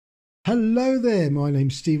Hello there, my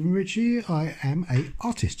name's Stephen Ritchie. I am an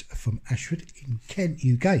artist from Ashford in Kent,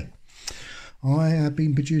 UK. I have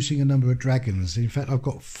been producing a number of dragons. In fact, I've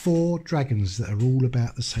got 4 dragons that are all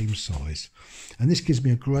about the same size. And this gives me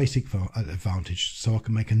a great advantage, so I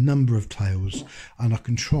can make a number of tails and I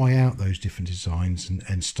can try out those different designs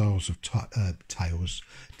and styles of tails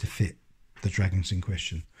to fit the dragons in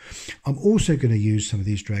question. I'm also going to use some of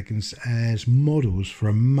these dragons as models for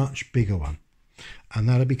a much bigger one. And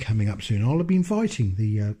that'll be coming up soon. I'll be inviting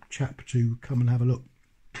the chap to come and have a look.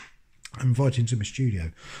 I'm inviting him to my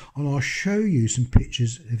studio, and I'll show you some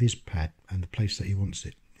pictures of his pad and the place that he wants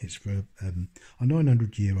it. It's for a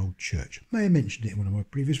 900-year-old church. May have mentioned it in one of my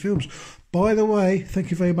previous films. By the way, thank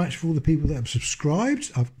you very much for all the people that have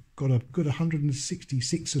subscribed. I've got a good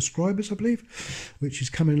 166 subscribers, I believe, which is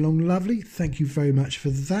coming along lovely. Thank you very much for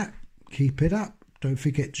that. Keep it up. Don't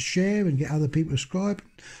forget to share and get other people to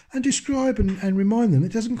subscribe and remind them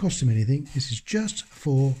it doesn't cost them anything. This is just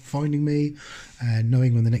for finding me and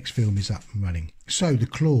knowing when the next film is up and running. So the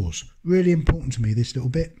claws, really important to me, this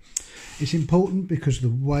little bit. It's important because of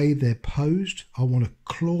the way they're posed. I want a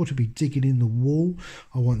claw to be digging in the wall.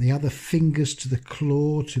 I want the other fingers to the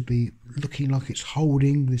claw to be looking like it's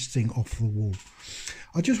holding this thing off the wall.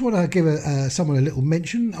 I just want to give someone a little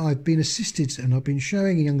mention. I've been assisted and I've been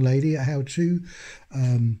showing a young lady how to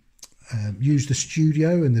use the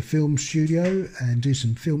studio and the film studio and do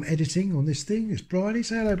some film editing on this thing. It's Bryony.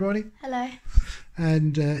 Say hello, Bryony. Hello.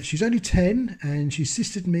 And she's only 10 and she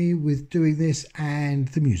assisted me with doing this and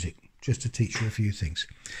the music, just to teach her a few things.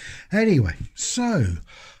 Anyway, so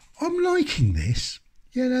I'm liking this.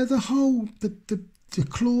 You know, the whole, the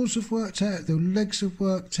claws have worked out, the legs have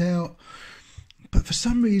worked out. But for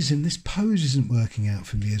some reason, this pose isn't working out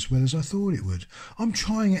for me as well as I thought it would. I'm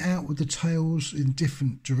trying it out with the tails in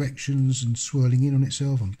different directions and swirling in on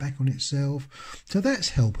itself and back on itself. So that's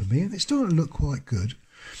helping me. And it's starting to look quite good.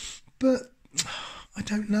 But I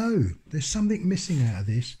don't know. There's something missing out of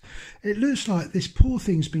this. It looks like this poor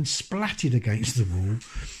thing's been splatted against the wall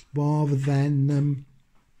rather than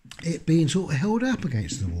it being sort of held up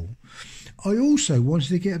against the wall. I also wanted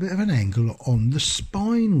to get a bit of an angle on the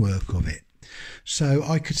spine work of it, so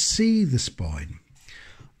I could see the spine.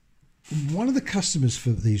 One of the customers for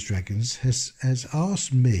these dragons has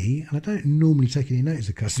asked me, and I don't normally take any notice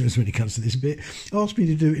of customers when it comes to this bit, asked me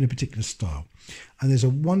to do it in a particular style. And there's a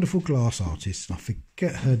wonderful glass artist, and I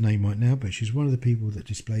forget her name right now, but she's one of the people that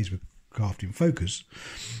displays with Craft in Focus.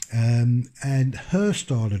 And her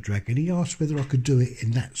style of dragon, he asked whether I could do it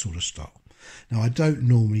in that sort of style. Now, I don't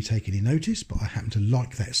normally take any notice, but I happen to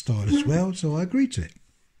like that style as well, so I agreed to it.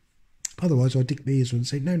 Otherwise, I'd dig my ears and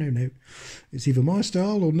say, no, it's either my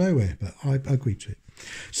style or nowhere, but I agreed to it.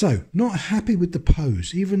 So, not happy with the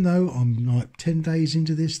pose, even though I'm like 10 days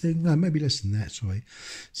into this thing. No, maybe less than that, sorry.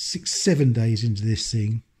 6-7 days into this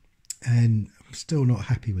thing, and I'm still not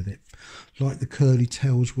happy with it. Like the curly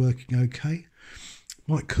tails working okay.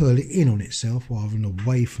 Might curl it in on itself rather than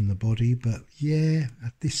away from the body, but yeah,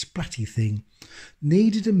 this splatty thing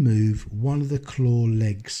needed to move one of the claw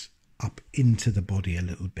legs up into the body a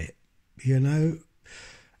little bit. You know,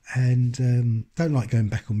 and don't like going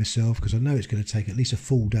back on myself because I know it's going to take at least a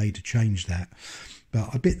full day to change that. But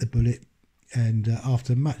I bit the bullet, and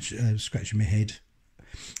after much scratching my head,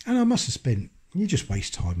 and I must have spent, you just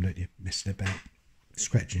waste time, don't you, messing about,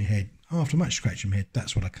 scratching your head. After much scratching my head,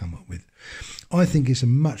 that's what I come up with. I think it's a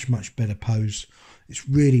much better pose. It's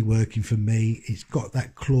really working for me. It's got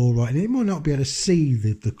that claw right, and it might not be able to see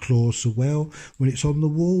the claw so well when it's on the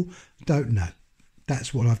wall. Don't know.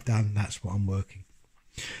 That's what I've done. That's what I'm working.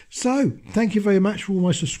 So, thank you very much for all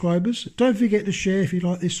my subscribers. Don't forget to share if you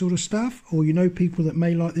like this sort of stuff, or you know people that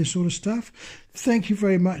may like this sort of stuff. Thank you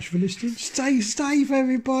very much for listening. Stay safe,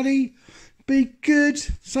 everybody. Be good.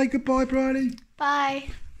 Say goodbye, Bridie. Bye.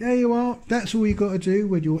 There you are. That's all you got to do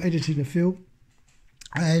when you're editing a film.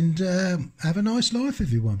 And have a nice life,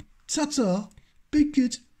 everyone. Ta-ta. Be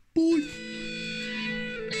good. Bye.